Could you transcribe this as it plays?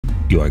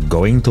You are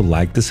going to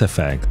like this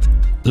effect.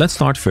 Let's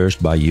start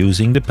first by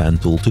using the pen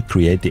tool to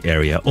create the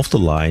area of the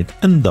light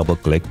and double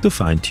click to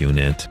fine-tune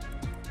it.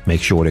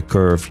 Make sure the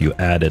curve you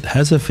added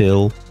has a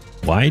fill,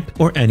 white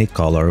or any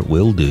color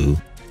will do.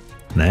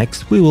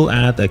 Next, we will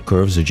add a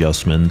curves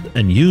adjustment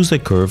and use a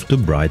curve to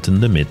brighten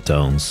the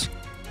midtones.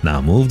 Now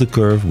move the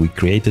curve we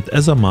created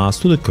as a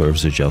mask to the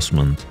curves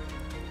adjustment.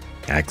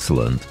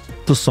 Excellent.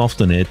 To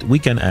soften it, we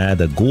can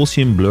add a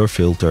Gaussian blur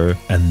filter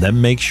and then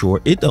make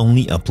sure it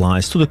only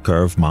applies to the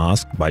curve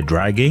mask by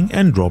dragging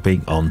and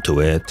dropping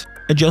onto it.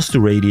 Adjust the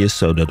radius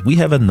so that we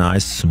have a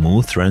nice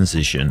smooth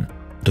transition.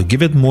 To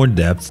give it more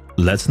depth,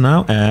 let's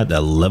now add a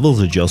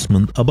levels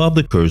adjustment above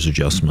the curves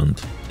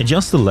adjustment.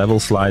 Adjust the level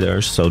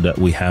sliders so that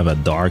we have a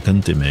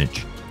darkened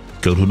image.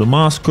 Go to the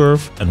mask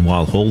curve and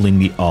while holding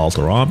the Alt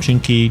or Option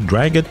key,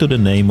 drag it to the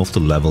name of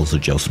the levels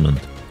adjustment.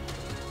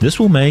 This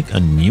will make a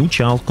new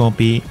child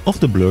copy of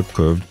the blurred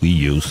curve we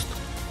used.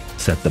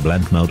 Set the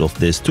blend mode of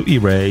this to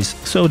erase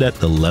so that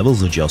the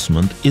levels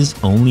adjustment is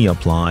only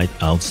applied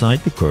outside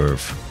the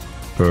curve.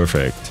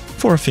 Perfect.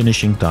 For a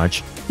finishing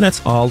touch,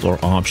 let's Alt or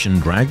Option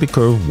drag the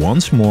curve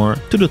once more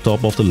to the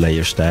top of the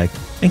layer stack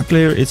and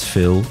clear its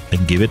fill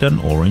and give it an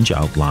orange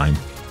outline.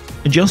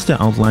 Adjust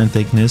the outline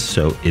thickness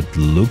so it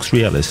looks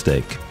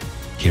realistic.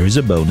 Here is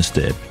a bonus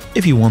tip.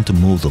 If you want to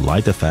move the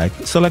light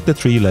effect, select the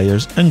 3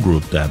 layers and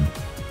group them.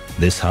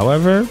 This,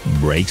 however,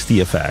 breaks the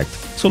effect,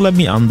 so let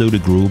me undo the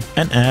group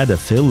and add a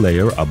fill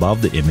layer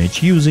above the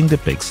image using the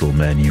pixel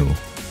menu.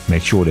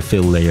 Make sure the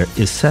fill layer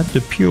is set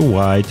to pure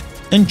white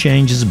and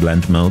change its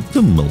blend mode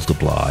to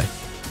multiply.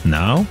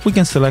 Now we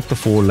can select the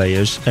 4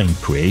 layers and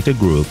create a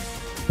group.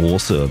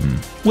 Awesome!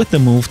 With the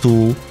Move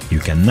tool, you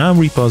can now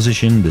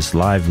reposition this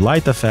live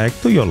light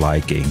effect to your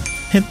liking.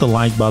 Hit the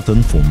like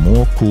button for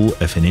more cool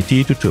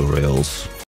affinity tutorials.